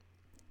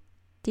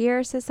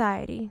Dear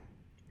Society.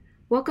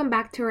 Welcome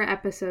back to our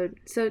episode.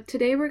 So,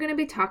 today we're going to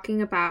be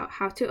talking about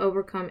how to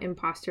overcome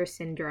imposter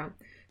syndrome.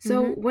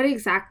 So, Mm-hmm. what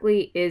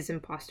exactly is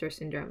imposter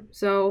syndrome?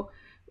 So,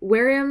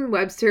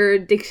 Merriam-Webster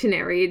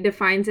Dictionary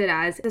defines it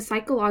as a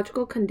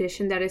psychological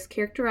condition that is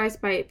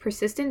characterized by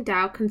persistent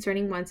doubt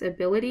concerning one's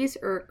abilities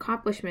or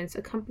accomplishments,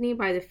 accompanied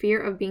by the fear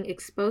of being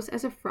exposed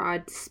as a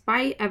fraud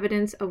despite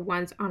evidence of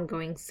one's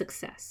ongoing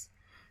success.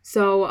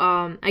 So,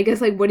 I guess,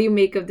 what do you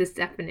make of this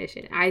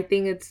definition? I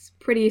think it's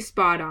pretty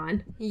spot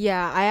on.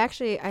 Yeah,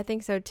 I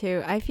think so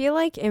too. I feel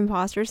like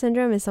imposter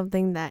syndrome is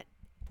something that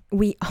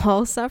we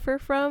all suffer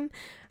from,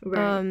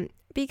 Right.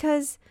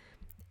 because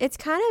it's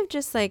kind of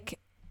just like,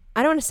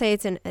 I don't want to say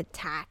it's an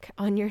attack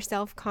on your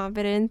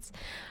self-confidence,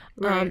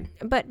 Right.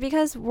 but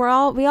because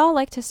we all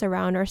like to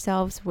surround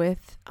ourselves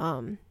with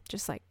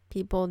just like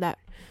people that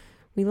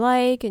we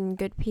like and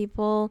good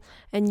people,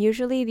 and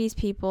usually these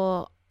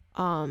people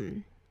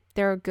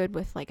they're good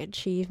with like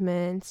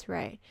achievements,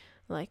 right?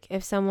 Like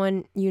if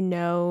someone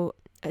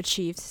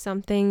achieves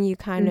something, you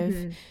kind of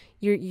Mm-hmm.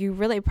 you're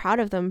really proud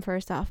of them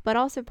first off, but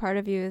also part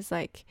of you is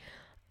like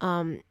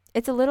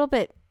it's a little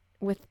bit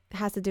with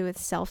has to do with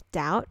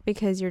self-doubt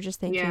because you're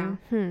just Yeah.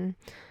 thinking,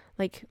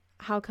 like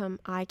how come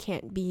I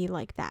can't be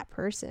like that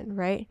person,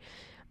 right?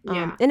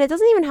 Yeah. And it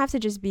doesn't even have to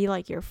just be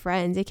like your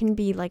friends. It can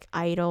be like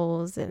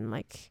idols and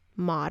like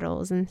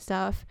models and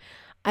stuff.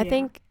 I Yeah.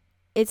 think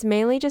it's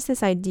mainly just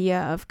this idea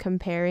of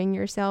comparing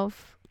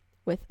yourself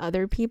with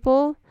other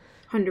people,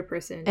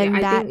 100%. Yeah. and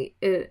I that, think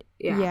it,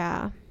 yeah.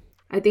 yeah,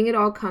 I think it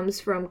all comes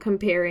from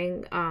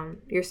comparing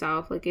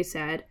yourself, like you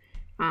said.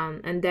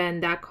 And then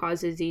that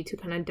causes you to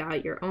kind of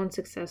doubt your own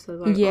success. Of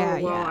like, oh, yeah,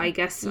 well, yeah, I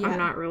guess I'm yeah,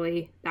 not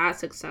really that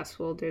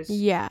successful. There's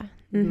yeah,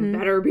 mm-hmm,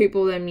 better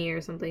people than me or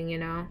something.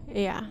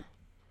 yeah.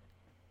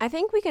 I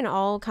think we can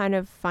all kind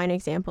of find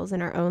examples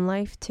in our own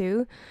life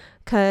too,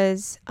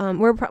 because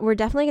we're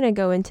definitely going to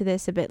go into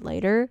this a bit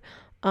later.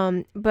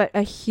 But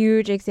a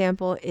huge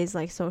example is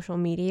like social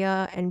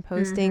media and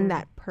posting Mm-hmm.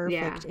 that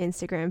Yeah. perfect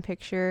Instagram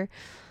picture.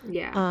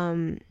 Yeah.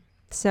 Um,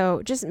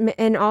 so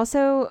and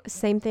also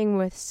same thing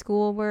with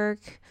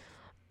schoolwork.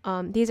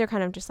 These are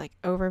kind of just like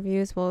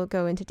overviews. We'll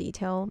go into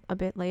detail a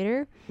bit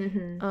later.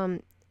 Mm-hmm.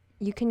 Um,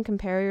 you can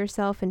compare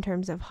yourself in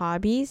terms of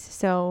hobbies.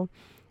 So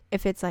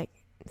if it's like,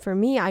 for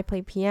me, I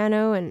play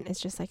piano and it's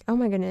just like, oh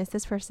my goodness,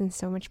 this person's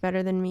so much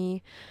better than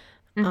me.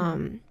 Mm-hmm.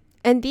 Um,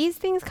 and these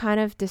things kind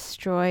of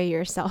destroy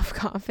your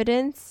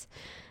self-confidence.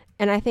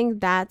 And I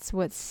think that's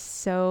what's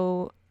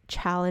so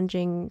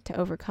challenging to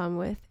overcome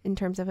with in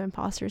terms of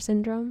imposter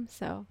syndrome.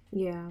 So,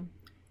 Yeah.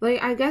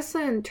 Like I guess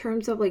in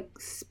terms of like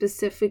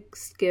specific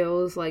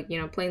skills, like,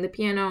 playing the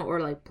piano or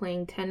like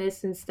playing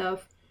tennis and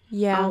stuff,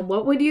 yeah.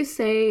 what would you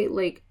say,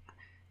 like,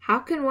 how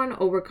can one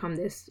overcome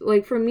this?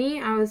 Like for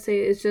me, I would say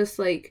it's just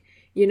like,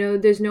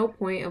 there's no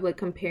point of like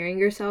comparing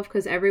yourself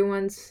because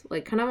everyone's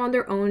like kind of on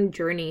their own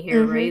journey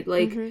here, Mhm. right?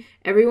 Like Mhm.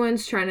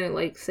 everyone's trying to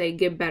like say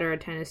get better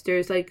at tennis.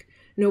 There's like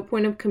no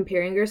point of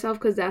comparing yourself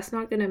because that's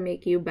not gonna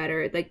make you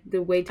better. Like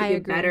the way to I get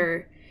agree.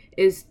 better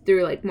is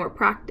through like more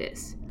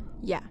practice.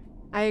 Yeah,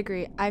 I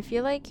agree. I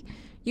feel like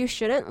you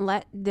shouldn't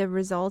let the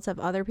results of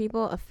other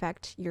people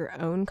affect your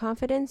own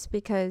confidence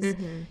because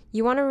Mm-hmm.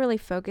 you want to really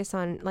focus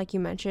on, like you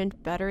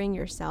mentioned, bettering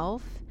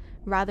yourself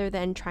rather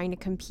than trying to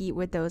compete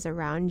with those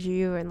around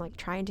you and like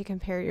trying to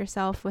compare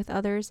yourself with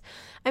others.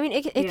 I mean,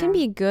 it can Yeah.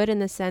 be good in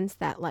the sense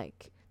that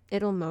like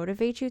it'll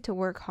motivate you to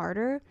work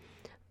harder,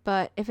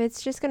 but if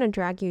it's just going to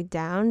drag you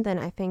down, then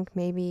I think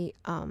maybe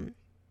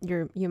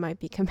you might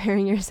be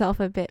comparing yourself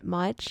a bit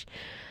much.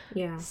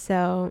 Yeah.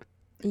 So,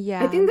 I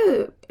yeah. think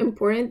the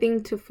important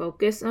thing to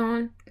focus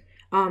on,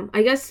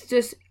 I guess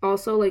just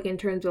also like in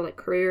terms of like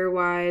career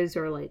wise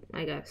or like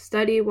I guess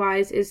study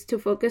wise, is to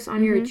focus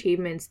on your Mhm.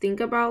 achievements. Think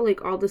about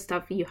like all the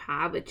stuff you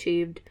have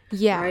achieved,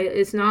 Yeah. right?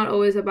 It's not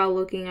always about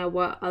looking at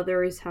what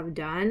others have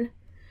done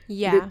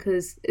Yeah.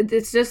 because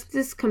it's just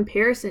this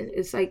comparison.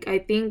 It's like I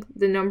think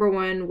the number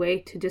one way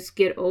to just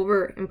get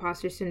over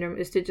imposter syndrome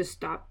is to just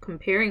stop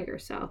comparing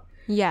yourself.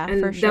 Yeah, for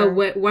And the sure.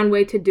 one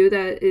way to do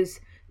that is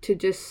to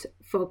just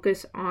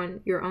focus on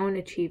your own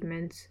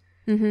achievements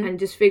Mhm. and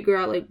just figure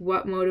out like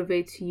what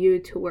motivates you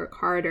to work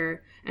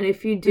harder. And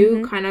if you do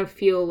Mhm. kind of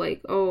feel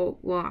like, oh,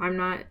 well, I'm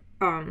not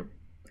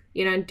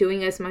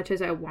doing as much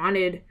as I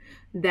wanted,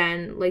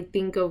 then like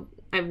think of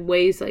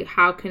ways like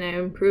how can I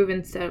improve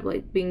instead of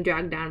like being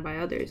dragged down by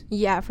others.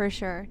 Yeah, for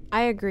sure.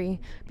 I agree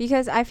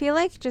because I feel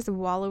like just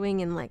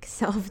wallowing in like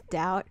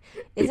self-doubt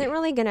isn't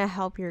really going to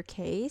help your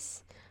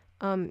case.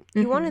 You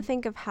want to Mhm.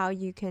 think of how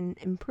you can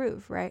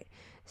improve, right?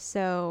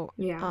 So,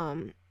 Yeah.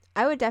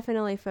 I would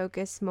definitely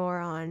focus more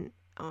on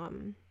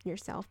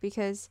yourself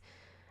because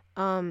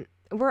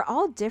we're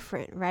all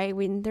different, right?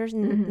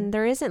 Mhm.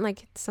 There isn't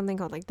like something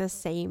called like the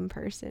same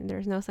person.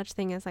 There's no such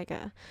thing as like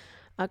a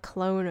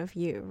clone of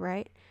you,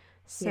 right?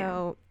 Yeah.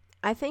 So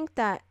I think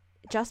that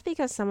just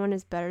because someone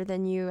is better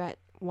than you at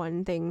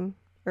one thing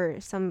or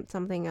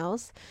something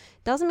else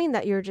doesn't mean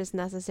that you're just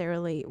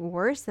necessarily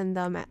worse than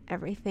them at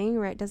everything,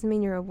 right? Doesn't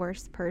mean you're a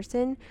worse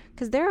person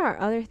because there are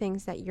other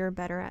things that you're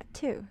better at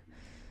too.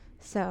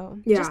 So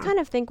just Yeah. kind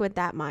of think with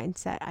that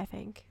mindset, I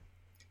think.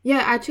 Yeah,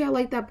 actually, I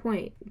like that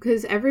point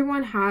because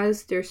everyone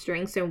has their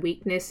strengths and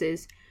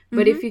weaknesses.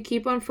 But Mm-hmm. if you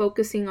keep on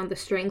focusing on the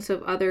strengths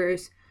of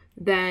others,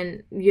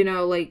 then, you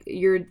know, like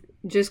you're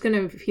just going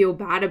to feel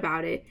bad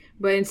about it.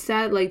 But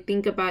instead, like,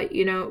 think about,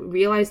 you know,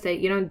 realize that,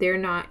 you know, they're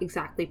not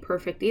exactly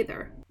perfect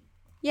either.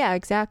 Yeah,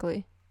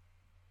 exactly.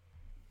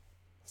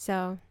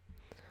 So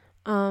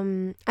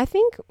I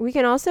think we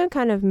can also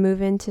kind of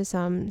move into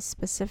some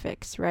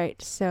specifics,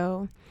 right?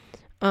 So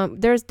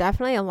there's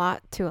definitely a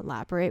lot to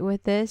elaborate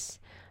with this.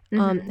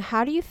 Mm-hmm.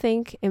 How do you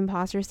think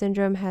imposter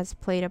syndrome has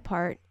played a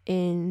part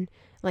in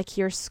like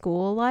your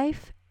school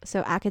life?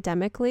 So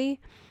academically,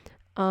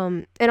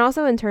 and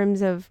also in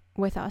terms of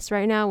with us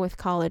right now with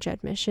college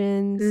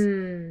admissions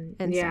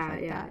and stuff Yeah,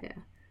 like yeah, that. yeah.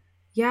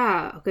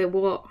 Yeah, okay,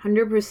 well,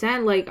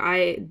 100%. Like,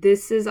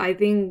 this is, I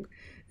think,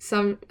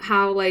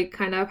 somehow, like,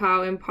 kind of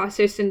how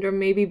imposter syndrome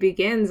maybe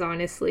begins,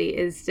 honestly,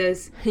 is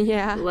just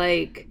Yeah.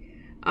 like,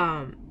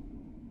 um,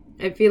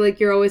 I feel like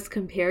you're always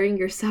comparing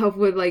yourself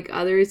with like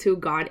others who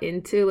got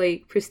into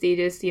like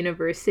prestigious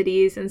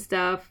universities and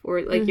stuff,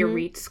 or like your Mhm.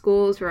 reach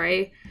schools,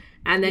 right?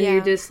 And then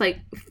you're Yeah. just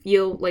like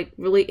feel like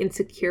really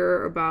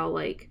insecure about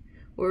like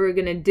what we're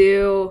gonna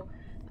do.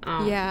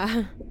 Um,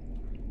 Yeah.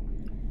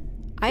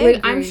 I like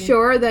I'm agree.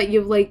 sure that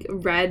you've like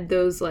read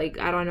those like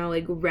I don't know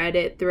like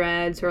Reddit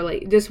threads or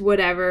like just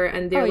whatever,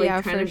 and Oh they're like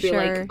yeah, trying for to be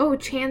like, sure. oh,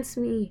 chance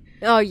me,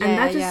 Oh and yeah,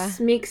 that yeah. just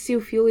makes you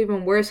feel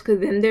even worse because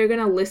then they're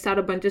gonna list out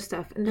a bunch of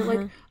stuff and they're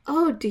like, Uh-huh.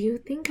 oh, do you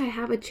think I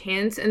have a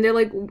chance? And they're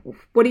like,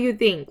 what do you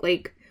think?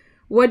 Like,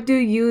 what do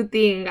you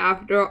think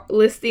after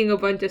listing a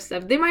bunch of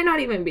stuff? They might not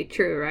even be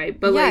true, right?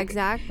 But Yeah, like,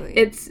 exactly.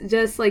 it's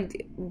just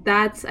like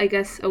that's I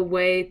guess a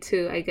way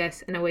to I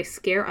guess in a way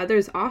scare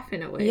others off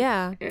in a way.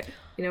 Yeah.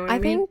 You know what I I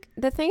mean? think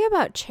the thing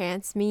about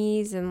chance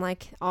me's and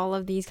like all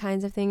of these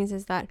kinds of things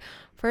is that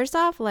first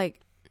off, like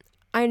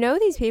I know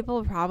these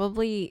people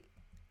probably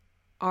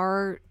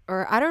are,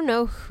 or I don't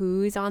know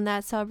who's on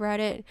that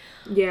subreddit.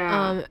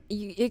 Yeah.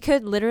 It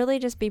could literally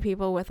just be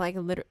people with like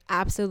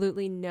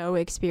absolutely no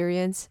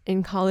experience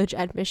in college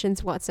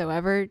admissions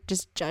whatsoever,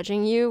 just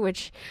judging you,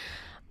 which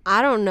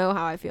I don't know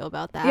how I feel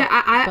about Yeah,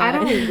 that, I but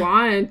don't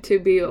want to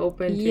be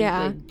open to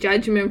yeah. like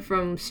judgment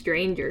from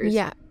strangers.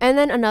 Yeah. And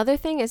then another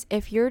thing is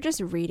if you're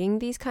just reading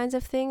these kinds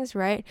of things,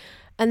 right?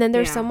 And then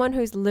there's Yeah. someone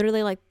who's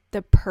literally like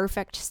the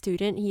perfect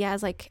student. He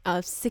has like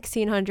a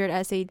 1600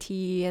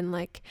 SAT and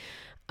like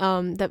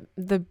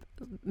the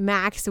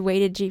max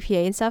weighted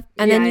GPA and stuff.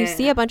 And Yeah, then you yeah,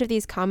 see yeah. a bunch of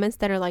these comments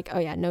that are like, "Oh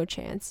yeah, no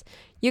chance."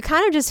 You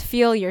kind of just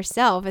feel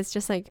yourself. It's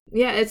just like,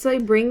 Yeah, it's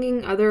like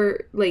bringing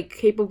other like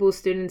capable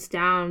students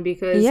down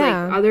because like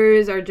yeah.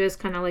 others are just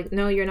kind of like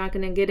no, you're not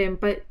going to get in,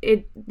 but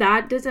it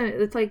that doesn't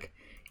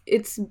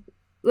it's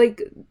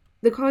like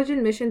the college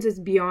admissions is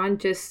beyond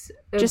just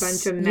a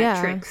bunch Just of yeah.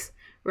 metrics,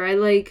 right?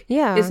 Like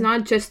it's Yeah.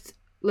 not just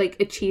like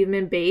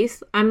achievement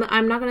based. I'm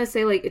not going to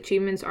say like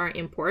achievements aren't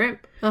important,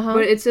 but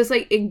Uh-huh. it's just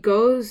like it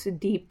goes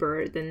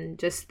deeper than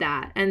just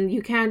that. And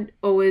you can't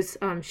always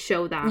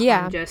show that on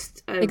Yeah.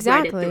 just a Reddit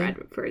Exactly. thread,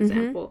 for Mhm.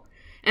 example.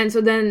 And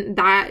so then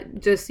that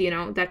just, you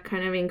know, that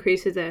kind of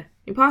increases the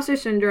imposter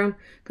syndrome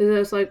because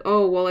it's like,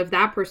 oh, well, if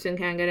that person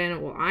can't get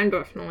in, well, I'm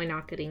definitely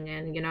not getting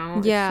in, you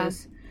know? It's Yeah.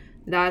 just,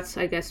 that's,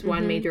 I guess,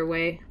 one Mhm. major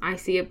way I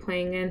see it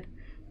playing in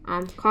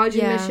college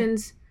Yeah.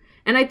 admissions.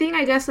 And I think,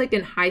 I guess, like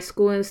in high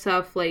school and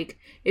stuff, like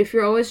if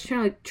you're always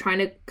trying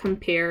to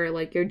compare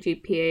like your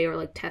GPA or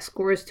like test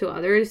scores to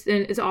others,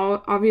 then it's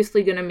all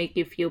obviously gonna make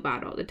you feel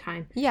bad all the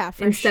time. Yeah,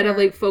 for Instead of sure.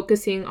 like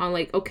focusing on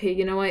like, okay,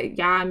 you know what?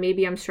 Yeah,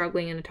 maybe I'm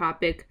struggling in a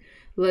topic.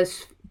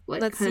 Let's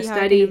like Let's kind of see how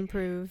I can study.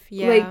 improve.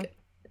 Yeah. Like,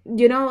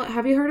 you know,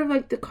 have you heard of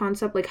like the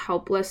concept like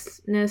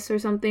helplessness or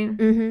something?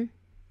 Mhm.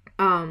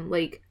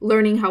 Like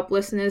learning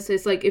helplessness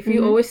is like if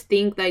you Mhm. always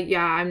think that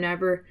yeah, I'm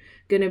never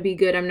gonna be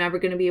good, I'm never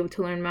gonna be able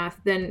to learn math,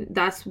 then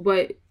that's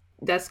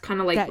kind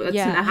of like That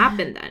what's gonna yeah.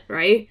 happen then,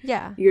 right?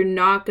 Yeah. You're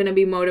not gonna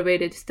be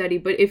motivated to study.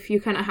 But if you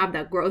kind of have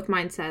that growth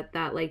mindset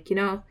that like, you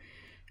know,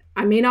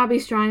 I may not be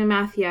strong in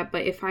math yet,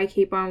 but if I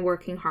keep on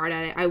working hard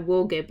at it, I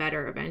will get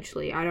better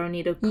eventually. I don't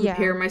need to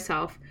compare Yeah.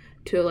 myself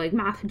to like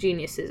math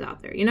geniuses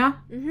out there, you know?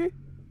 Mhm.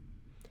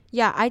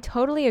 Yeah, I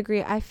totally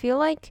agree. I feel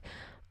like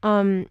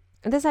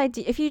this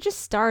idea, if you just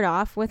start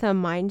off with a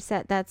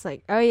mindset that's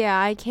like, "Oh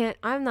yeah,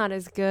 I'm not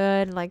as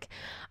good, like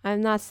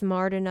I'm not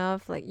smart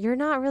enough." Like you're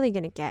not really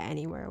going to get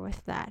anywhere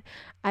with that.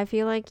 I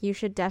feel like you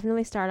should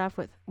definitely start off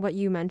with what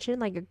you mentioned,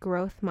 like a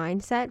growth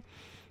mindset.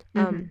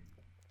 Um Mm-hmm.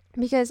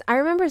 because I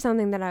remember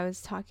something that I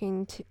was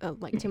talking to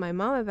like to my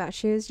mom about.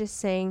 She was just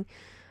saying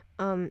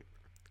um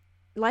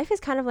life is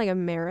kind of like a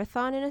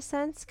marathon in a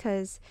sense,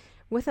 cuz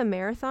with a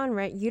marathon,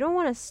 right? You don't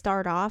want to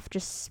start off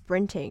just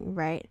sprinting,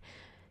 right?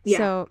 Yeah.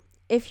 So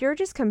if you're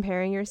just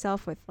comparing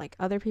yourself with like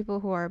other people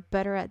who are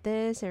better at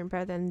this or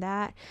better than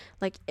that,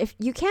 like if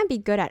you can't be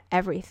good at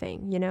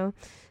everything, you know?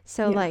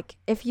 So Yeah. like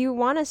if you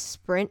want to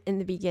sprint in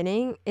the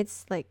beginning,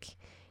 it's like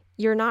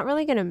you're not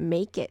really going to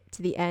make it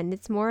to the end.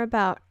 It's more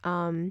about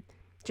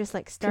just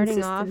like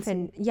starting off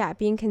and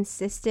being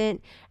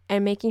consistent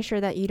and making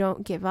sure that you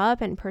don't give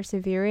up and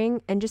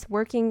persevering and just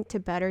working to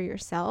better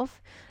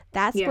yourself.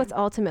 That's what's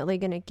ultimately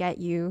going to get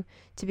you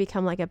to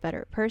become like a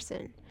better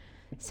person.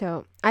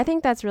 So I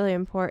think that's really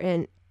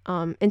important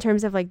in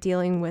terms of like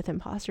dealing with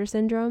imposter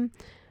syndrome,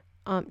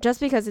 just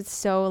because it's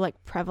so like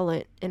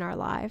prevalent in our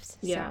lives.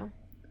 Yeah. So.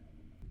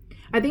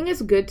 I think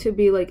it's good to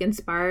be like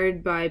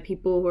inspired by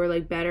people who are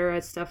like better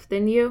at stuff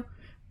than you,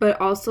 but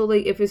also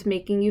like if it's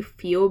making you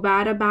feel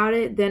bad about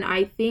it, then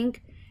I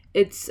think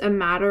it's a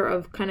matter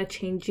of kind of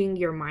changing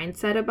your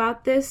mindset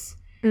about this.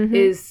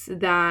 Is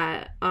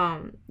that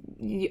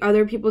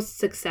other people's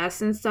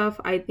success and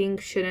stuff, I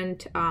think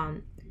shouldn't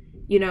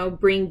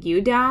bring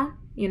you down,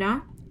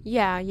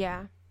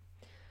 Yeah.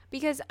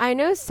 Because I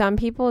know some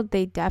people,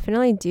 they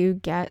definitely do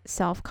get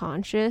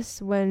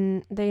self-conscious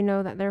when they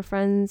know that their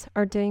friends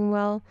are doing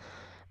well,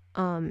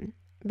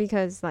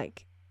 because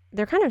like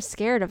they're kind of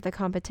scared of the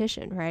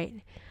competition,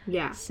 right?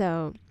 Yeah.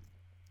 So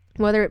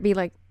whether it be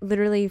like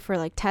literally for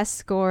like test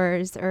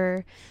scores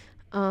or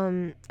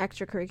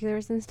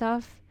extracurriculars and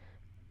stuff.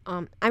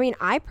 I mean,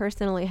 I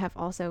personally have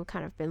also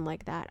kind of been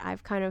like that.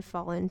 I've kind of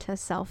fallen to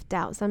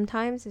self-doubt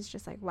sometimes. It's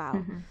just like,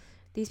 wow,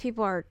 these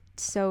people are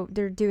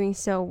they're doing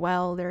so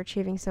well, they're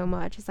achieving so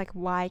much. It's like,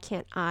 why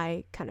can't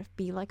I kind of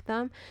be like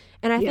them?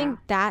 And I think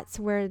that's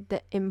where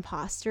the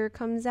imposter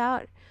comes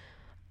out.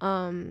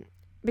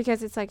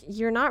 Because it's like,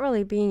 you're not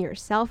really being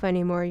yourself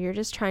anymore. You're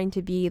just trying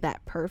to be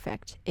that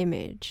perfect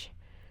image.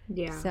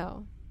 Yeah.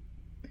 So.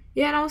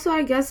 Yeah, and also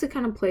I guess it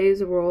kind of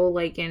plays a role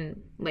like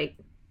in like,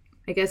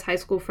 I guess high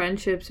school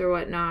friendships or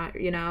whatnot,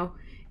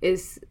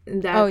 is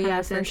that kind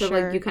of sense of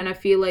like you kind of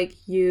feel like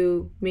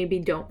you maybe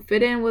don't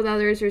fit in with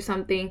others or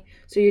something,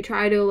 so you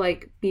try to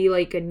like be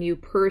like a new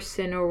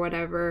person or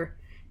whatever,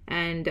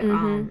 and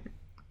and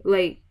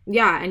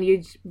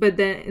you, but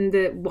then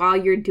while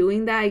you're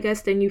doing that, I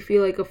guess then you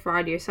feel like a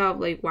fraud yourself,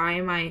 like why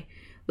am I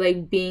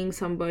like being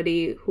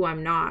somebody who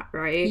I'm not,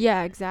 right?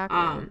 Yeah,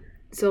 exactly.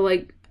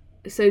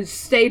 So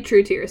stay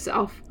true to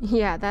yourself.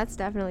 Yeah, that's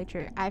definitely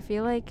true. I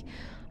feel like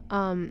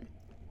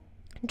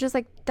just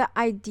like the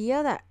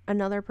idea that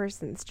another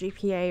person's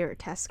GPA or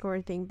test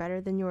scores being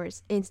better than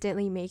yours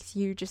instantly makes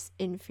you just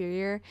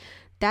inferior,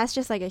 that's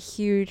just like a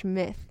huge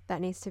myth that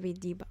needs to be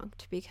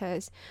debunked,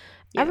 because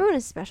everyone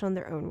is special in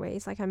their own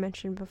ways. Like I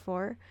mentioned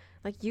before,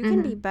 like you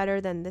can be better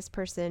than this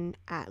person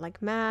at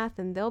like math,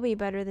 and they'll be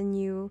better than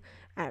you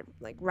at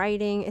like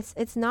writing.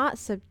 It's not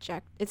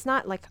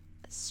like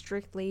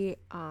strictly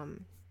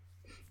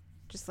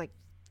just like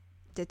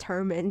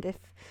determined if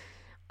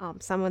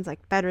someone's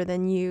like better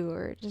than you,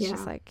 or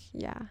just like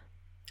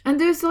and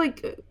there's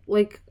like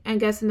I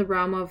guess in the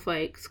realm of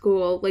like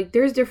school, like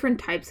there's different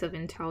types of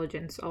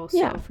intelligence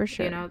also, for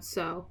sure,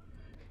 so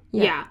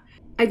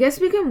I guess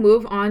we can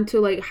move on to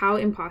like how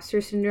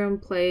imposter syndrome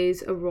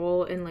plays a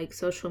role in like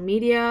social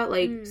media,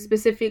 like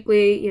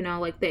specifically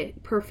like the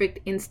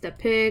perfect Insta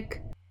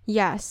pic.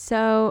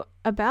 So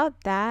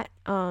about that,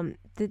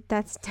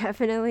 that's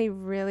definitely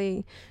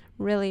really,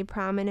 really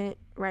prominent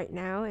right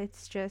now.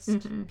 It's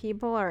just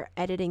people are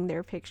editing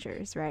their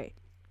pictures, right?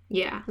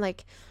 Yeah.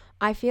 Like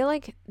I feel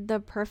like the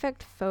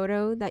perfect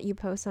photo that you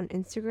post on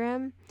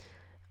Instagram,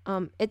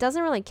 it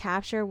doesn't really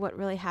capture what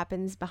really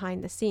happens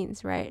behind the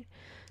scenes, right?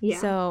 Yeah.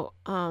 So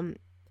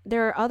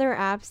there are other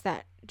apps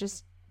that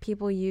just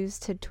people use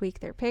to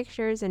tweak their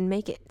pictures and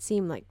make it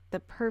seem like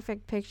the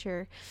perfect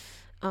picture,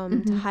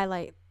 to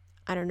highlight,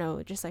 I don't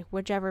know, just like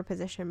whichever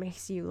position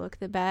makes you look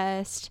the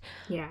best.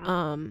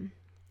 Yeah.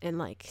 And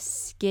like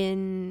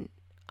skin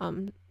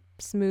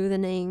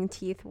smoothening,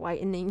 teeth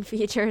whitening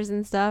features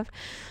and stuff.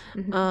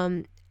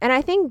 And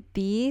I think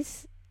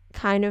these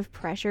kind of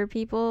pressure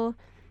people,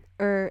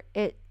 or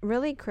it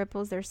really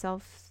cripples their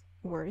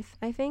self-worth,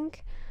 I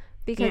think,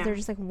 because they're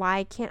just like,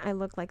 why can't I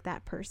look like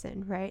that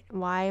person, right?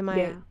 Why am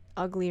I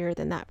uglier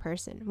than that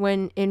person?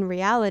 When in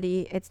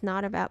reality, it's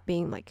not about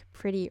being like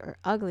pretty or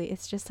ugly.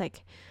 It's just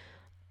like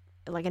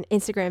an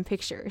Instagram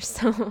picture.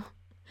 So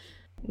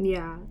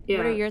yeah what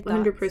are your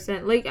thoughts?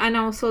 100%. Like, and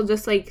also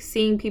just like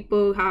seeing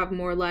people have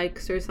more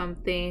likes or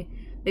something,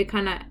 it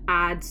kind of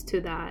adds to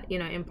that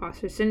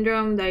imposter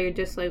syndrome, that you're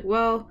just like,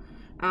 well,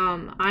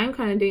 I'm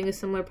kind of doing a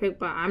similar pic,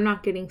 but I'm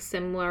not getting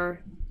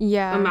similar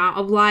amount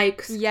of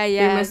likes.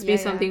 There must be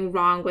something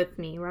wrong with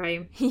me,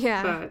 right?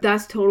 But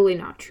that's totally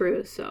not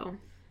true. So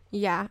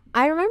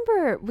I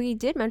remember we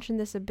did mention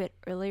this a bit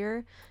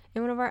earlier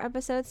in one of our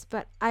episodes,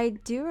 but I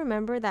do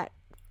remember that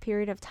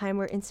period of time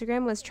where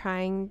Instagram was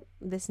trying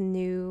this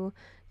new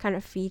kind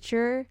of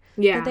feature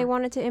that they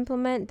wanted to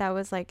implement, that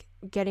was like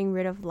getting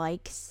rid of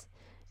likes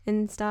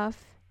and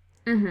stuff.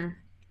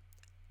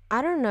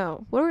 I don't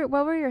know. What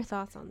were your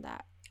thoughts on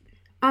that?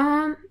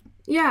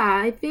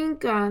 I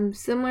think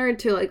similar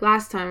to like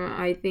last time,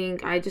 I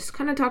think I just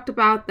kind of talked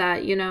about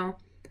that,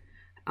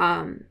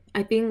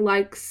 I think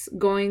likes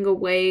going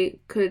away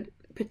could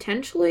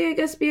potentially, I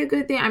guess, be a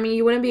good thing. I mean,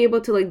 you wouldn't be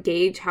able to like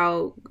gauge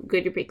how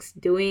good your pic's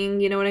doing,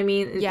 you know what I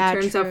mean? In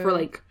terms of for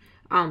like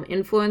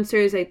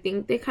influencers, I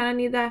think they kind of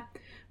need that.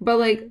 But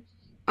like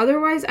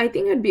otherwise, I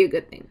think it'd be a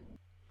good thing.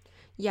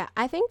 Yeah,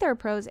 I think there are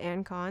pros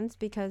and cons,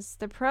 because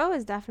the pro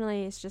is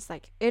definitely, it's just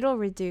like it'll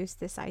reduce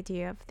this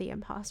idea of the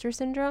imposter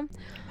syndrome.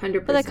 But the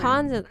 100%.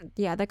 cons,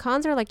 the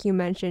cons are like you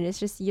mentioned. It's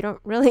just you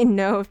don't really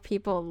know if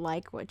people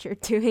like what you're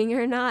doing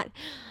or not.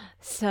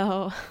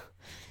 So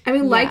I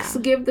mean, likes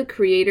yeah, give the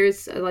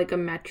creators like a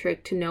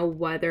metric to know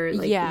whether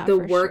like yeah, the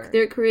for work sure.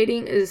 they're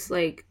creating is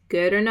like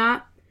good or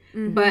not.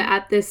 But Mhm.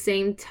 at the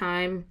same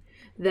time,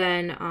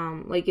 then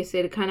like you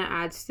said, it kind of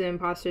adds to the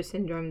imposter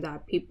syndrome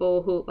that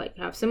people who like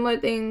have similar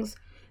things,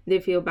 they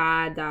feel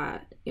bad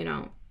that, you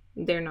know,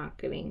 they're not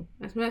getting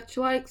as much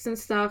likes and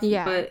stuff.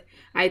 Yeah, But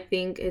I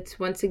think it's,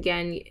 once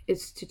again,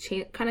 it's to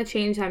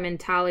change that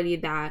mentality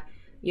that,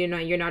 you know,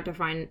 you're not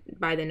defined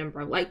by the number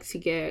of likes you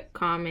get, yeah,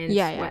 comments,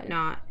 yeah,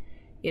 whatnot.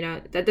 You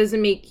know, that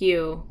doesn't make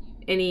you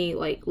any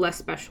like less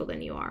special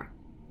than you are.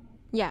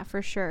 yeah,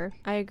 for sure.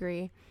 I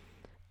agree.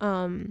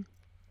 Um,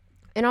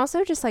 and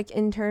also just like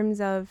in terms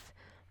of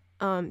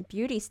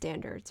beauty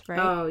standards, right?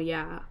 Oh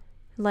yeah.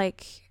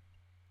 Like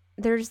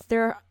there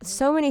are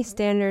so many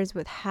standards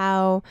with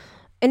how,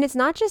 and it's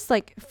not just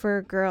like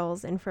for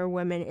girls and for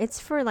women, it's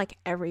for like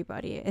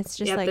everybody. It's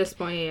Yeah, just at this like,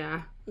 point,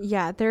 yeah.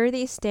 yeah, there are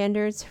these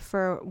standards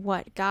for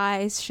what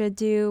guys should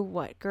do,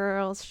 what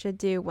girls should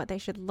do, what they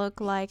should look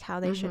like, how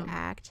they should Mm-hmm.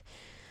 act.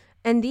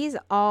 And these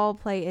all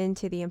play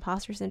into the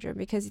imposter syndrome,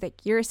 because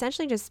like you're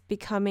essentially just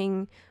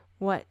becoming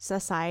what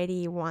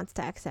society wants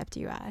to accept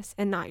you as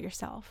and not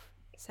yourself.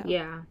 So,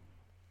 Yeah.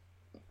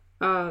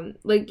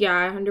 Like, yeah,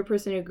 I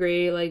 100%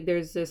 agree. Like,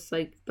 there's this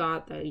like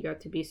thought that you have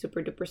to be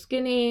super duper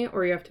skinny,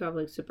 or you have to have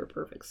like super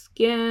perfect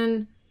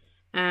skin.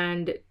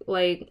 And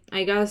like,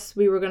 I guess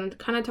we were gonna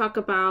kind of talk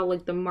about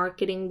like the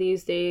marketing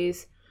these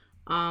days.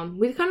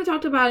 We kind of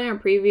talked about it in a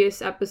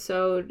previous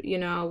episode, you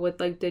know, with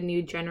like the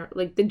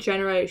like the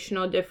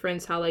generational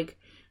difference, how like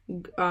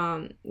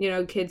you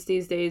know, kids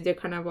these days, they're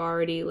kind of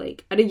already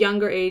like at a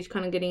younger age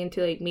kind of getting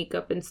into like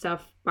makeup and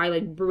stuff by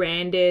like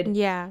branded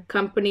yeah.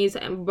 companies.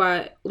 And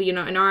but you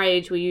know, in our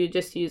age, we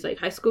just use like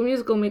High School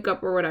Musical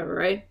makeup or whatever,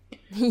 right?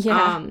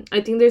 Yeah.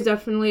 I think there's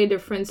definitely a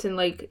difference in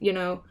like, you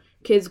know,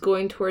 kids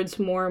going towards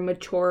more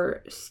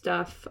mature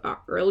stuff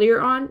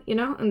earlier on, you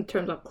know, in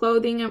terms of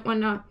clothing and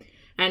whatnot.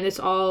 And it's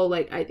all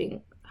like, I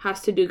think, has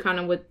to do kind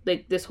of with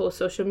like this whole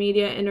social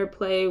media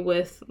interplay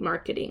with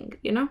marketing,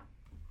 you know?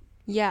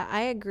 Yeah,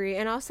 I agree.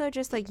 And also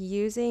just like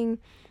using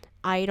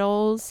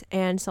idols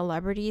and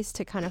celebrities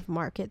to kind of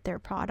market their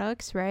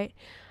products, right?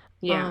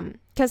 Yeah.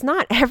 Because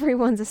not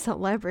everyone's a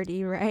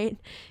celebrity, right?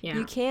 You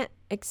Yeah. can't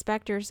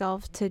expect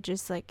yourself to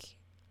just like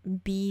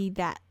be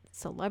that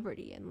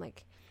celebrity, and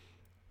like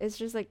it's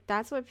just like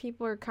that's what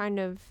people are kind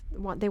of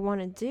they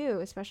want to do,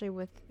 especially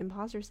with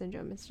imposter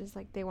syndrome. It's just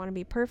like they want to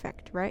be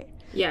perfect, right?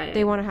 Yeah. They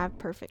Yeah. want to have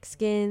perfect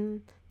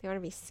skin, they want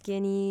to be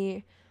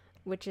skinny,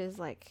 which is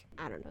like,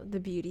 I don't know, the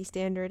beauty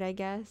standard, I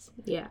guess.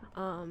 Yeah.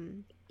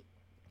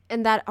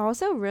 And that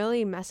also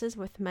really messes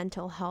with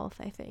mental health,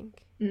 I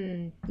think.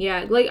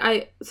 Yeah. Like,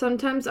 I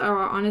sometimes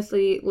are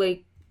honestly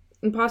like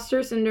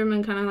imposter syndrome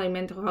and kind of like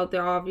mental health, they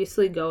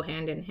obviously go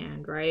hand in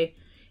hand, right?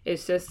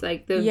 It's just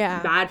like the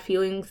Yeah. bad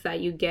feelings that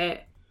you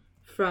get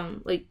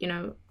from like, you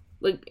know,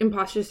 like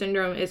imposter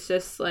syndrome. It's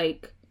just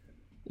like,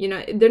 you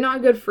know, they're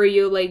not good for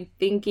you, like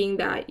thinking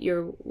that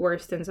you're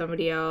worse than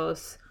somebody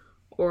else,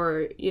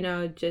 or, you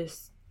know,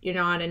 just you're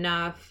not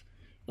enough.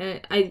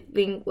 And I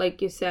think,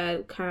 like you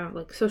said, kind of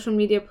like social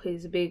media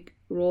plays a big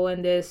role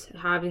in this.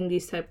 Having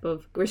these type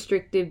of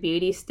restrictive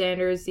beauty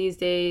standards these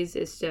days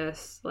is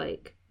just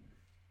like,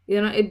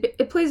 you know,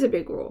 it plays a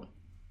big role.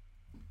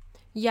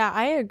 Yeah,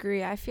 I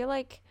agree. I feel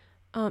like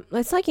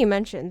it's like you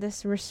mentioned,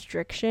 this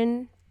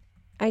restriction,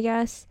 I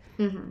guess,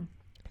 Mm-hmm.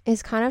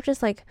 is kind of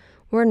just like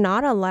we're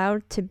not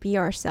allowed to be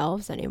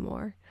ourselves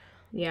anymore.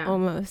 Yeah.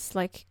 Almost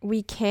like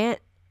we can't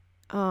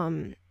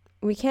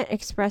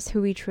express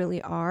who we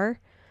truly are,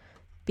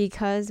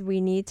 because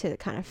we need to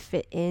kind of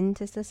fit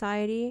into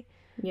society,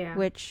 Yeah.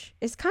 which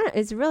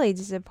is really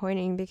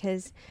disappointing,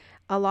 because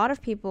a lot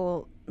of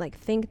people like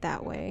think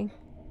that way.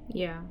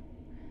 Yeah.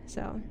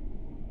 So,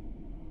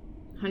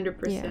 yeah.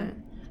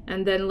 100%.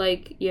 And then,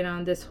 like, you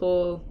know, this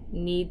whole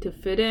need to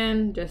fit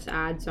in just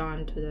adds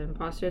on to the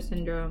imposter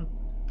syndrome.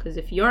 Because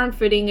if you aren't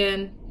fitting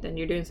in, then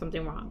you're doing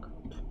something wrong.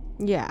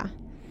 Yeah.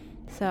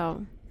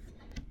 So,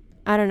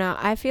 I don't know.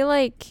 I feel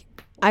like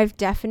I've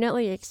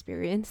definitely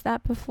experienced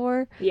that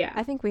before. Yeah.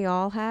 I think we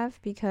all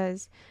have,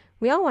 because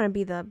we all want to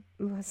be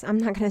I'm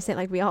not going to say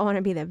like we all want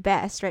to be the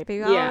best, right? But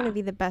we all want to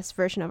be the best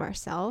version of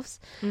ourselves.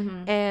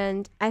 Mm-hmm.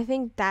 And I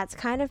think that's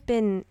kind of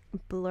been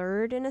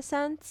blurred in a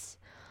sense.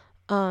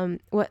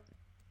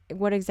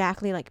 What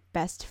exactly like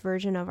best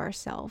version of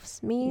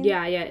ourselves mean?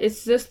 Yeah, yeah.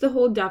 It's just the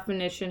whole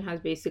definition has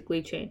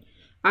basically changed.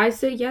 I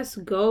say yes,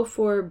 go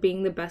for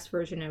being the best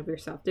version of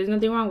yourself. There's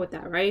nothing wrong with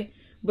that, right?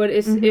 But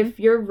it's if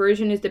your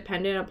version is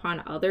dependent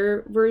upon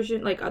other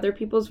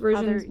people's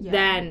versions,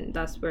 then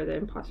that's where the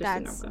imposter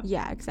syndrome goes.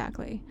 Yeah,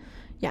 exactly.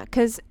 Yeah,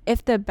 because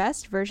if the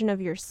best version of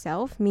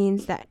yourself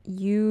means that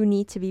you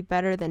need to be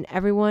better than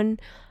everyone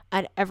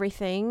at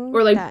everything,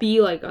 or like be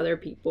like other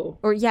people,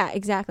 or yeah,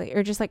 exactly,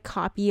 or just like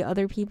copy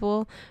other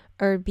people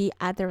or be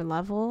at their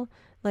level,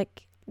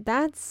 Like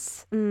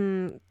that's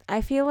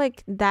I feel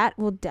like that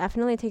will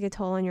definitely take a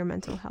toll on your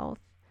mental health.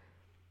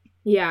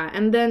 Yeah,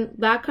 and then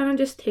that kind of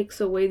just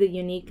takes away the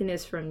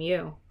uniqueness from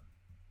you.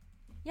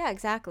 Yeah,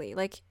 exactly.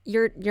 Like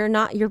you're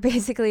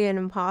basically an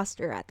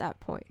imposter at that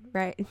point,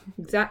 right?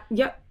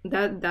 Yep.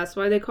 That's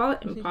why they call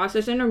it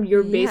imposter syndrome.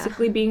 You're Yeah.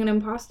 basically being an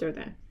imposter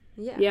then.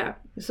 Yeah. Yeah.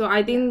 So I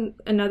Yeah. think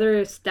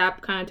another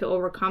step kind of to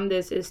overcome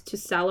this is to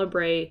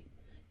celebrate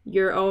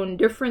your own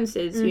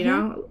differences, you Mhm.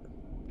 know?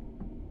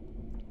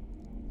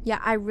 Yeah,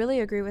 I really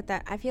agree with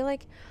that. I feel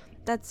like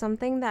that's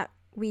something that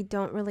we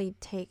don't really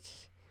take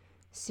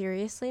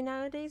seriously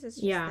nowadays. It's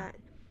just Yeah. that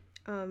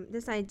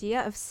this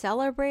idea of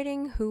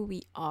celebrating who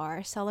we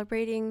are,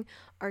 celebrating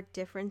our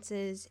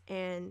differences,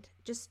 and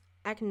just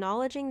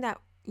acknowledging that,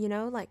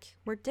 like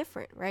we're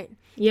different, right?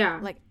 Yeah.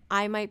 Like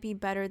I might be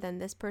better than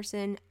this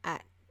person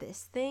at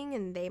this thing,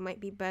 and they might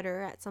be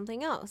better at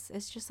something else.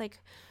 It's just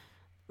like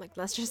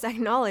let's just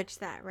acknowledge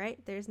that, right?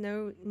 There's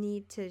no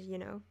need to,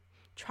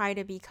 try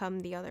to become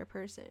the other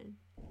person.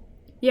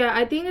 Yeah,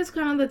 I think it's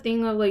kind of the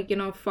thing of like,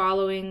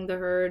 following the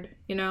herd,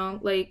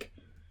 like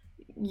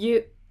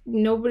you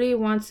nobody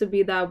wants to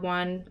be that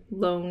one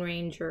lone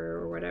ranger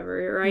or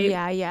whatever, right?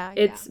 Yeah, yeah,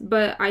 yeah.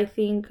 But I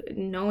think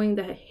knowing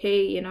that,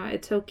 hey,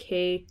 it's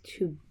okay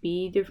to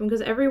be different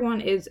because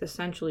everyone is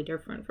essentially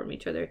different from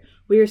each other.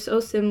 We are so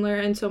similar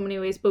in so many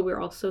ways, but we're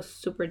also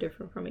super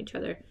different from each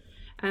other.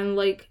 And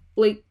like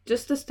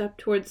just a step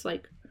towards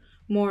like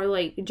more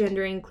like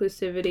gender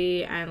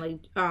inclusivity and like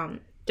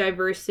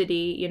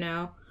diversity,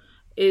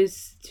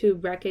 is to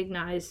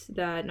recognize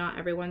that not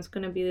everyone's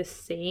going to be the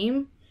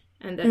same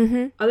and that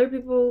Mm-hmm. other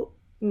people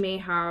may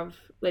have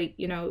like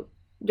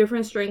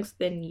different strengths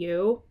than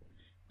you,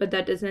 but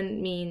that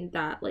doesn't mean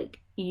that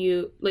like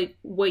you like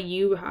what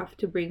you have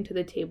to bring to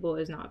the table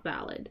is not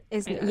valid, I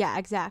guess. Yeah,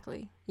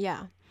 exactly.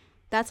 Yeah.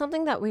 That's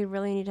something that we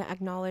really need to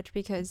acknowledge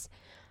because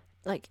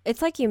like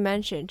it's like you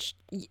mentioned,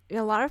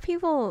 a lot of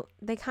people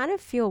they kind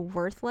of feel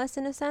worthless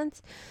in a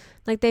sense.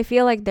 Like they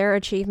feel like their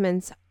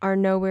achievements are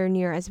nowhere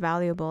near as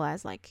valuable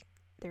as like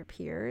their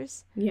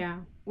peers, Yeah.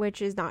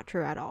 which is not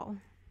true at all.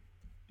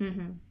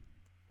 Mm-hmm.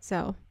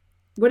 So,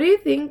 What do you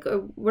think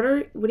what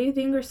do you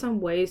think are some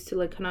ways to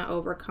like kind of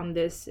overcome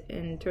this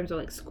in terms of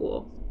like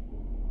school?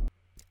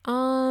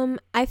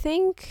 I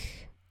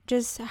think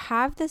just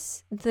have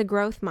the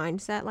growth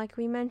mindset like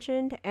we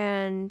mentioned,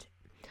 and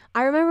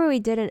I remember we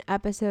did an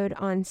episode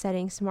on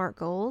setting smart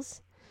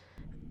goals.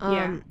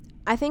 Yeah. Um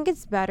I think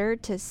it's better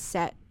to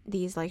set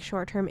these like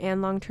short-term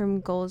and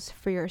long-term goals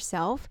for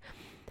yourself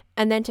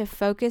and then to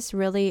focus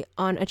really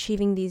on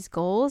achieving these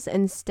goals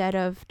instead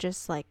of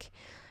just like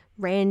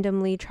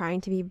randomly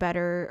trying to be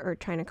better or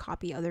trying to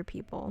copy other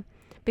people.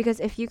 Because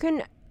if you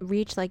can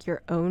reach like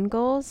your own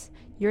goals,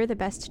 you're the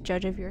best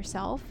judge of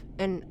yourself.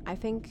 And I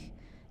think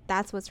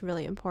that's what's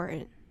really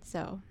important.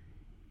 So,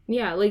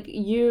 Yeah, like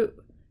you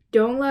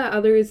don't let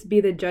others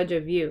be the judge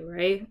of you,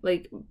 right?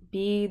 Like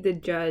be the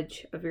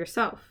judge of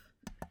yourself.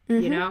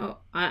 mm-hmm.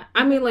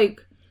 I mean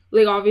like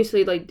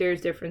obviously like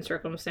there's different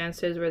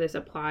circumstances where this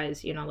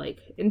applies, like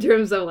in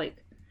terms of like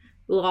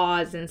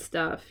laws and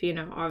stuff,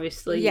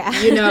 obviously, Yeah.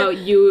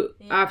 you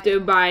Yeah, have to yeah.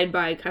 abide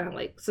by kind of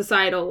like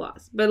societal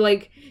laws. But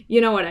like, you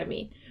know what I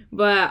mean.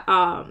 But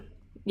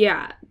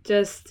yeah,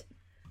 just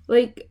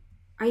like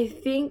I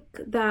think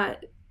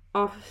that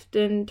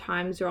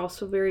oftentimes we're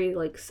also very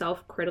like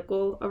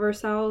self-critical of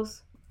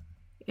ourselves,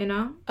 you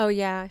know? Oh,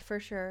 yeah, for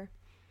sure.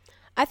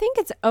 I think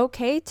it's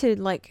okay to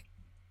like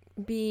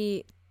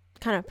be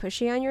kind of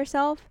pushy on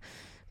yourself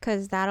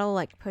because that'll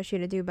like push you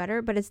to do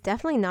better. But it's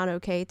definitely not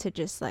okay to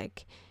just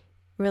like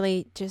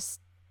really just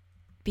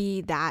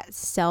be that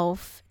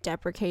self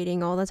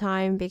deprecating all the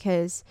time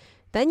because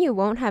then you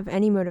won't have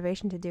any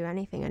motivation to do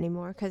anything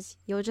anymore because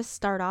you'll just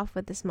start off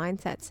with this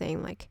mindset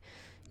saying, like,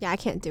 yeah, I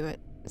can't do it.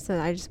 So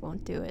I just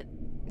won't do it.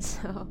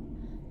 So,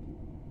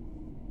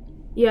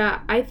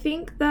 Yeah, I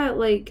think that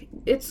like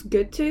it's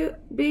good to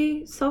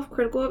be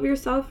self-critical of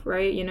yourself,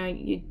 right?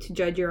 To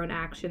judge your own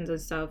actions and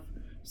stuff,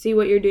 see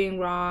what you're doing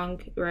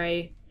wrong,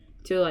 right?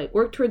 To like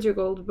work towards your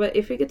goals. But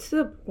if it gets to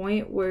the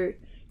point where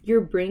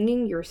you're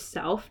bringing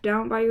yourself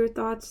down by your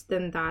thoughts,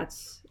 then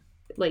that's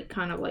like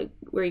kind of like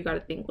where you got to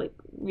think like,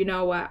 you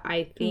know what?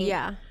 I think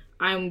yeah.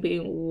 I'm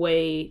being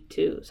way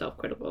too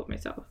self-critical of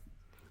myself.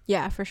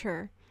 Yeah, for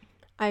sure.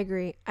 I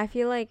agree. I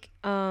feel like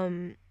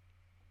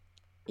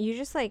you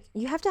just like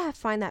you have to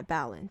find that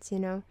balance,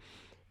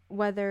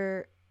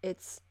 whether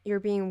it's you're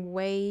being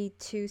way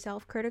too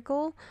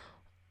self-critical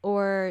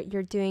or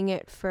you're doing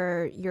it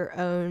for your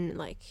own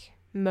like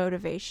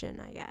motivation,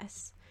 I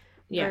guess.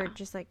 Or Yeah.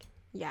 just like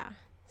yeah.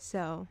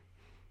 So,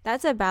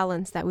 that's a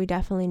balance that we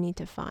definitely need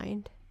to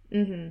find.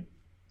 Mhm.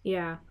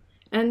 Yeah.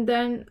 And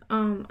then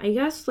I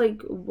guess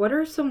like what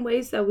are some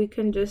ways that we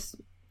can just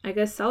I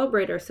guess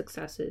celebrate our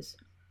successes,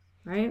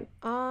 right?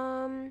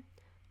 Um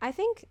I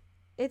think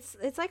it's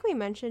like we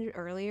mentioned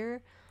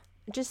earlier,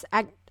 just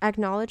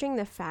acknowledging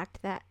the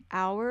fact that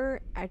our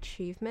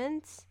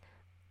achievements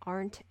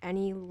aren't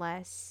any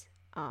less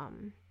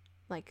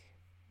like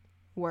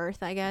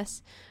worth, I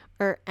guess,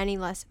 or any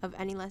less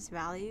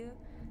value.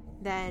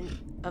 than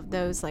of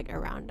those like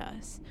around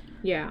us.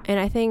 Yeah. And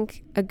I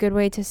think a good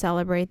way to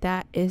celebrate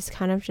that is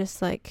kind of just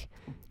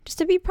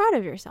to be proud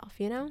of yourself,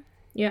 you know?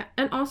 Yeah.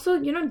 And also,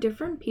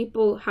 different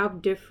people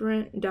have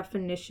different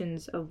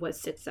definitions of what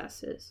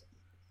success is.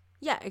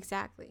 Yeah,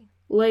 exactly.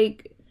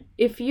 Like,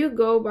 if you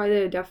go by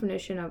the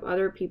definition of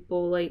other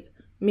people, like,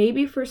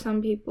 maybe for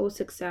some people,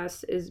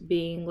 success is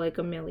being, like,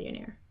 a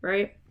millionaire,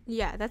 right?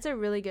 Yeah, that's a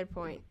really good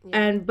point.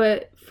 Yeah.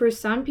 But for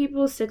some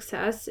people,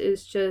 success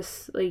is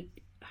just, like,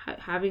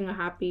 having a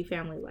happy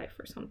family life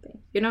or something,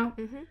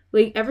 Mm-hmm.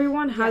 Like,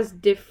 everyone has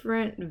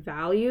different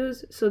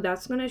values, so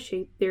that's going to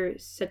shape their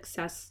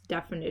success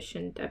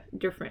definition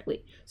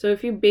differently. So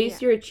if you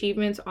base your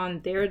achievements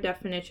on their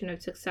definition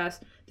of success,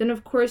 then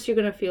of course you're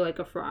going to feel like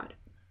a fraud,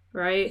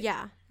 right?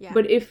 Yeah, yeah.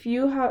 But if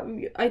you have,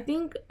 I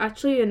think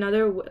actually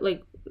another,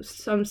 like,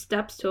 some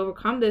steps to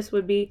overcome this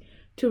would be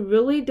to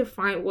really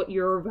define what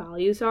your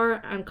values are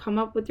and come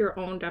up with your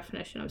own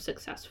definition of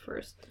success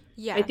first.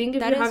 Yeah, I think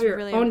if you have your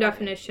really own important.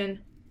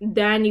 definition,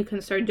 then you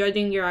can start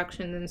judging your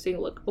actions and saying,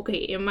 look,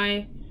 okay, am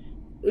I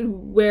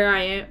where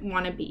I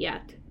want to be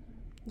yet?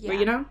 Yeah,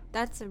 Or,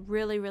 that's a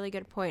really, really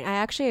good point. I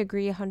actually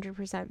agree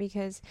 100%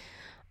 because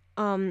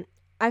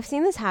I've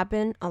seen this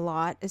happen a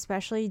lot,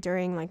 especially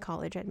during like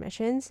college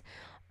admissions.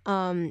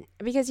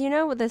 Because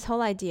with this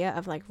whole idea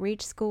of like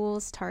reach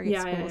schools, target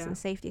schools, and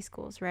safety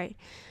schools, right?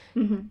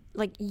 Mm-hmm.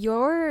 Like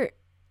your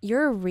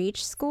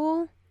reach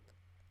school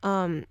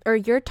or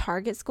your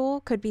target school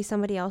could be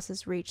somebody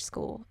else's reach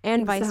school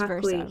and vice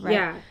versa, right?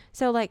 Yeah.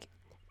 So like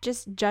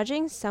just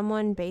judging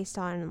someone based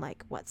on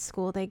like what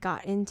school they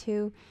got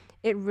into,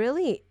 it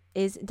really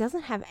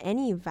doesn't have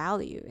any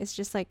value. It's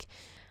just like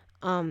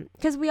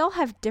because we all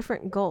have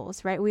different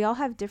goals, right? We all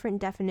have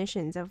different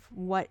definitions of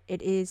what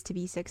it is to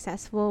be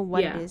successful,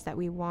 what it is that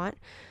we want.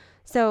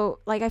 So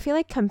like I feel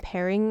like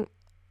comparing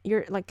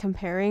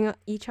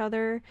each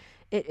other,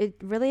 it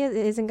really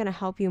isn't going to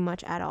help you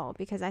much at all,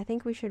 because I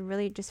think we should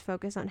really just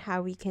focus on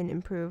how we can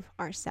improve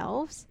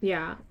ourselves.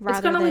 Yeah. It's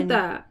kind of like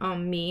that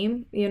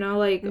meme,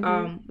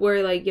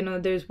 where like,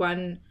 there's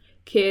one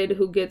kid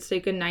who gets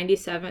like a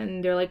 97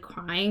 and they're like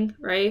crying,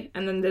 right?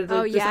 And then there's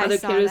like this other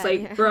kid who's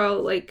like, bro,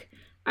 like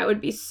I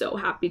would be so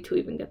happy to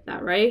even get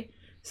that, right?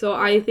 So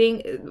I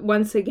think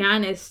once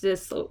again, it's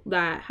just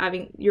that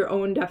having your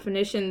own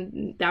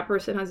definition, that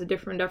person has a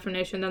different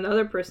definition than the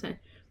other person.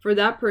 For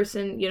that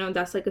person,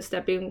 that's like a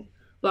stepping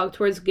block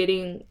towards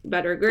getting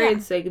better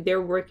grades. Like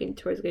they're working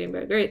towards getting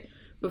better grades.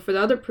 But for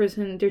the other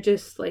person, they're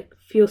just like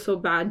feel so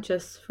bad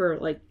just for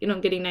like,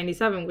 getting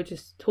 97, which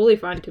is totally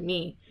fine to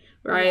me,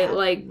 right? Yeah.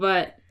 Like,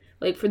 but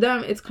like for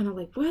them, it's kind of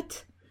like,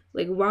 what?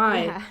 Like,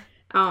 why?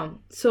 Yeah.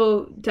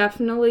 So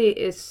definitely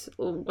it's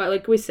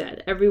like we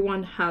said,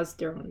 everyone has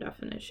their own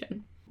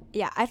definition.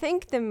 Yeah, I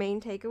think the main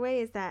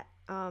takeaway is that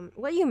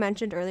what you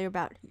mentioned earlier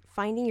about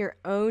finding your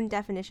own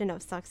definition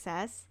of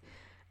success,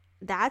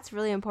 that's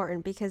really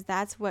important because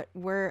that's what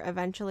we're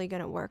eventually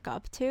going to work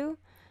up to.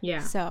 Yeah.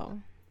 So.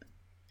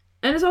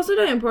 And it's also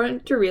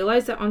important to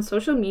realize that on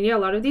social media, a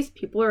lot of these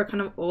people are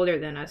kind of older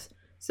than us.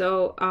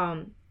 So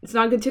it's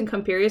not good to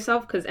compare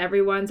yourself because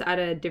everyone's at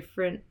a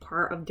different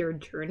part of their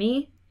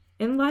journey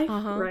in life,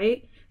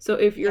 right? So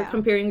if you're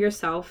comparing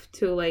yourself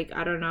to like,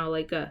 I don't know,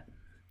 like a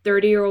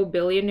 30-year-old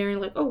billionaire,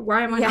 like, oh,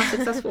 why am I not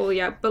successful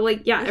yet? But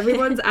like,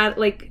 everyone's at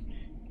like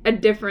a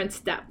different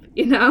step,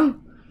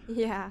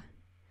 Yeah,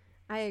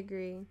 I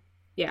agree.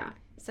 Yeah.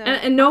 So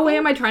and no way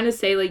am I trying to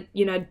say like,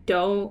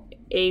 don't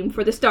aim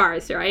for the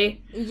stars,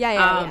 right?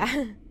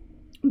 Yeah.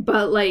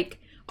 But like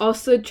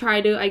also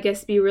try to, I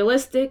guess, be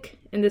realistic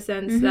in the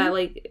sense that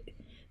like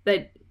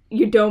that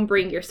you don't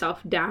bring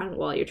yourself down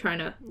while you're trying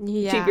to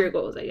achieve your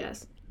goals, I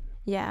guess.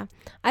 Yeah.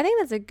 I think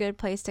that's a good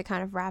place to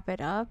kind of wrap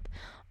it up.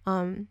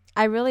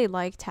 I really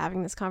liked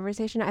having this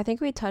conversation. I think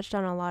we touched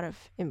on a lot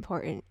of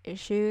important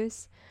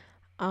issues.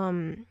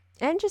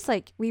 And just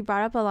like we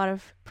brought up a lot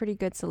of pretty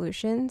good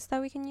solutions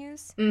that we can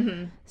use.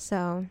 Mm-hmm.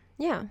 So,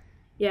 yeah.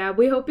 Yeah,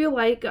 we hope you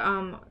like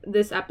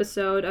this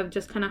episode of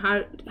just kind of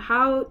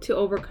how to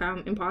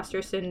overcome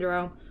imposter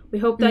syndrome. We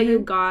hope that you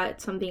got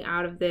something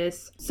out of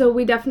this. So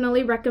we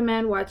definitely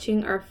recommend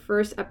watching our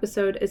first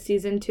episode of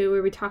season 2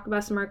 where we talk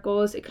about SMART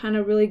goals. It kind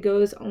of really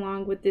goes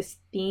along with this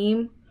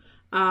theme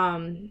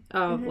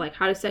of like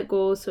how to set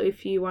goals. So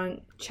if you want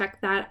to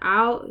check that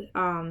out,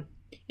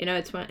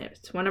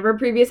 it's one of our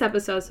previous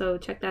episodes, so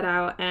check that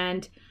out.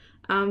 And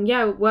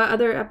what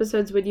other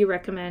episodes would you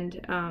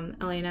recommend,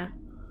 Elena?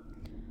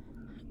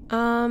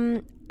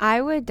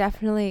 I would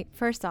definitely,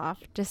 first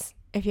off, just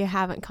if you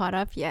haven't caught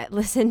up yet,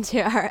 listen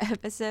to our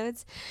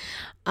episodes.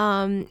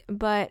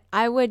 But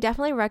I would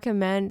definitely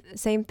recommend,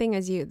 same thing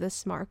as you, the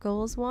SMART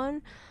goals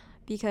one,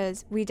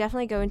 because we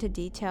definitely go into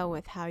detail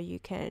with how you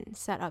can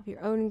set up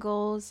your own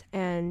goals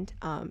and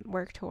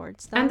work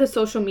towards them. And the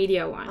social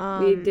media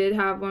one. We did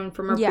have one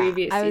from our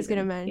previous season. I was going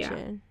to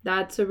mention. Yeah,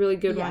 that's a really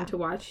good one to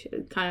watch.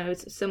 Kind of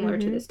similar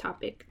to this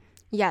topic.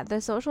 Yeah, the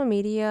social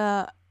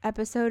media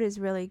episode is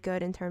really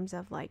good in terms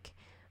of like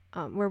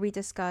where we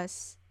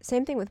discuss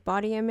same thing with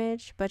body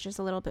image, but just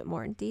a little bit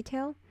more in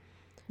detail.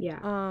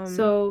 Yeah.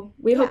 So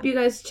we hope you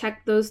guys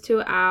check those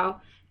two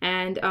out.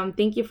 And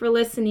thank you for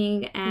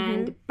listening.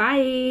 And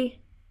bye.